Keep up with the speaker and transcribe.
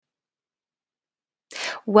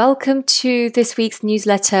Welcome to this week's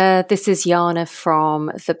newsletter. This is Jana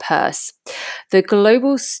from The Purse. The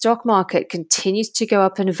global stock market continues to go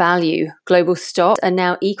up in value. Global stocks are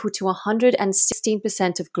now equal to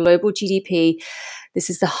 116% of global GDP. This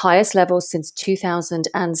is the highest level since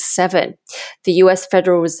 2007. The US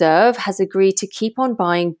Federal Reserve has agreed to keep on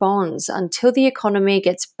buying bonds until the economy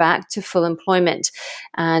gets back to full employment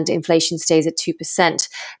and inflation stays at 2%.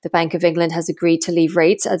 The Bank of England has agreed to leave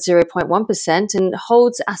rates at 0.1% and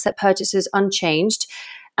holds asset purchases unchanged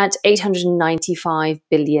at £895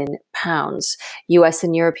 billion. US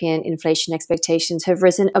and European inflation expectations have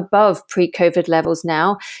risen above pre-COVID levels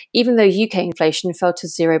now, even though UK inflation fell to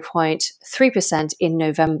 0.3% in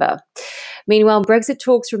November. Meanwhile, Brexit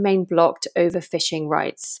talks remain blocked over fishing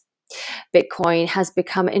rights. Bitcoin has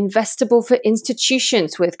become investable for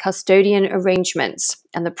institutions with custodian arrangements,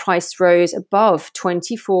 and the price rose above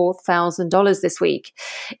 $24,000 this week.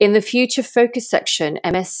 In the Future Focus section,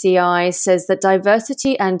 MSCI says that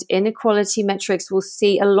diversity and inequality metrics will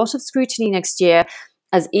see a lot of scrutiny next year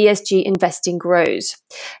as ESG investing grows.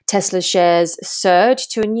 Tesla shares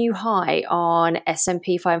surged to a new high on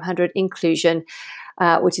S&P 500 inclusion,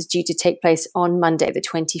 which is due to take place on Monday, the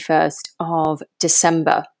 21st of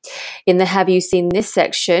December. In the Have You Seen This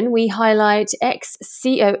section, we highlight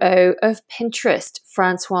ex-COO of Pinterest,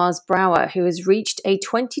 Francoise Brouwer, who has reached a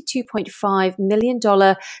 $22.5 million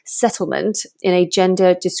settlement in a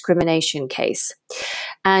gender discrimination case.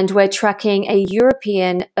 And we're tracking a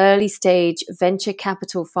European early-stage venture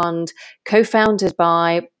capital fund co-founded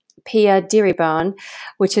by Pia Diriban,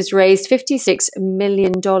 which has raised $56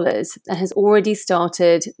 million and has already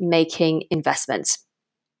started making investments.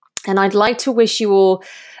 And I'd like to wish you all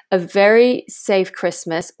a very safe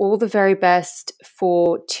Christmas, all the very best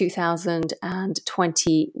for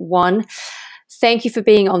 2021. Thank you for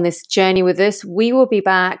being on this journey with us. We will be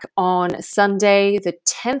back on Sunday, the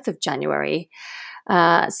 10th of January.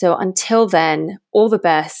 So until then, all the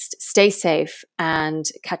best, stay safe, and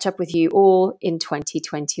catch up with you all in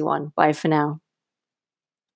 2021. Bye for now.